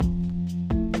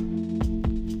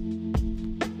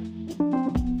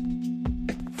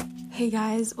Hey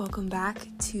guys, welcome back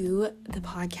to the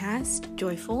podcast,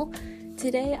 Joyful.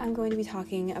 Today I'm going to be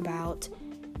talking about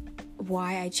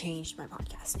why I changed my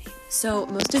podcast name. So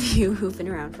most of you who've been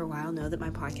around for a while know that my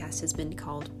podcast has been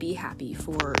called Be Happy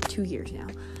for 2 years now.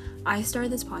 I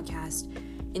started this podcast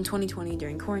in 2020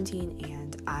 during quarantine,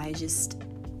 and I just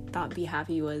thought Be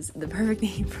Happy was the perfect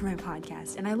name for my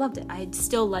podcast, and I loved it. I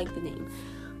still like the name,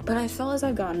 but I felt as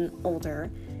I've gotten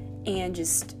older and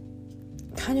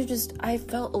I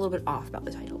felt a little bit off about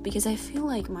the title, because I feel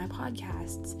like my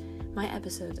podcasts, my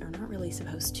episodes are not really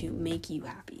supposed to make you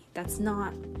happy.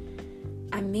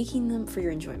 I'm making them for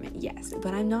your enjoyment, yes,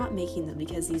 but I'm not making them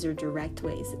because these are direct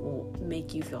ways that will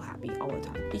make you feel happy all the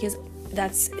time, because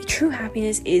that's true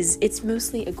happiness it's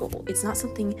mostly a goal. It's not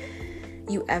something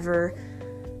you ever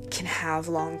can have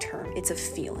long term. It's a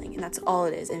feeling, and that's all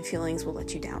it is, and feelings will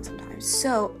let you down sometimes.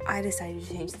 So I decided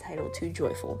to change the title to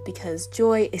Joyful, because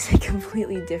joy is a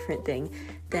completely different thing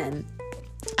than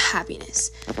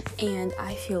happiness. And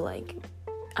I feel like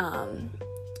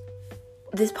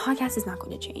this podcast is not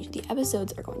going to change. The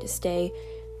episodes are going to stay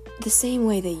the same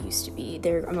way they used to be.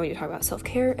 I'm going to talk about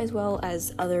self-care as well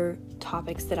as other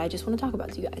topics that I just want to talk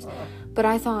about to you guys. But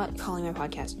I thought calling my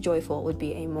podcast Joyful would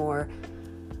be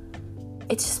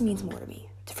it just means more to me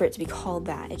for it to be called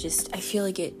that. I feel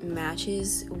like it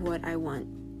matches what I want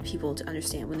people to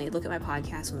understand when they look at my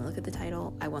podcast. When they look at the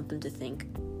title, I want them to think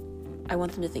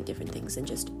different things than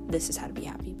just this is how to be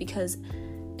happy, because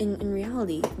in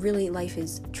reality, really, life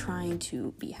is trying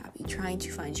to be happy, trying to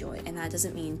find joy. And that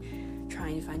doesn't mean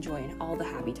trying to find joy in all the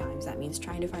happy times. That means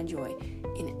trying to find joy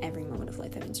in every moment of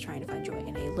life. That means trying to find joy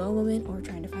in a low moment or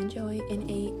trying to find joy in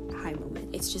a high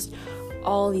moment. It's just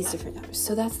all these different times.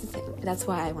 So that's the thing. That's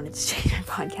why I wanted to change my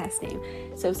podcast name.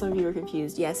 So if some of you were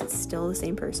confused, yes, it's still the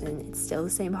same person. It's still the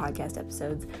same podcast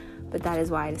episodes. But that is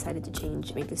why I decided to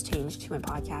make this change to my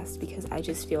podcast, because I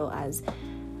just feel as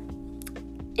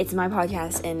it's my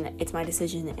podcast and it's my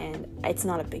decision, and it's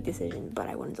not a big decision, but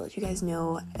I wanted to let you guys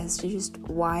know as to just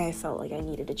why I felt like I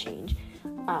needed a change.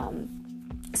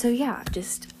 So yeah,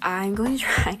 I'm going to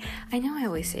try. I know I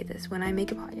always say this when I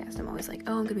make a podcast. I'm always like,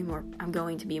 I'm going to be more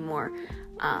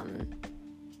I'm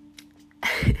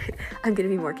going to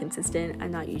be more consistent.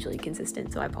 I'm not usually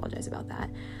consistent, so I apologize about that.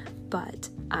 But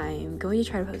I'm going to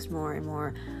try to post more and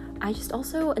more.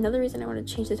 Another reason I want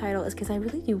to change the title is because I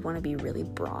really do want to be really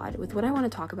broad with what I want to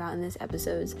talk about in this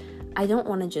episodes. I don't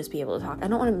want to just be able to talk. I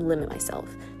don't want to limit myself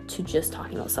to just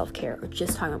talking about self-care or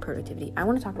just talking about productivity. I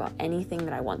want to talk about anything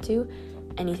that I want to,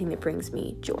 anything that brings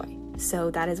me joy.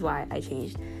 So that is why I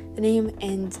changed the name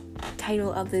and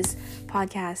title of this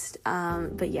podcast.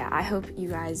 But yeah, I hope you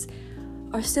guys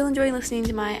are still enjoying listening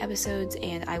to my episodes,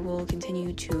 and I will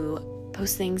continue to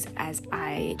post things as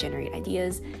I generate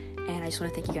ideas. And I just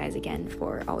want to thank you guys again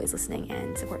for always listening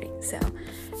and supporting. So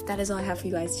that is all I have for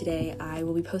you guys today. I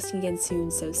will be posting again soon,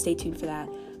 so stay tuned for that.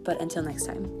 But until next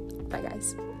time, bye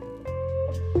guys.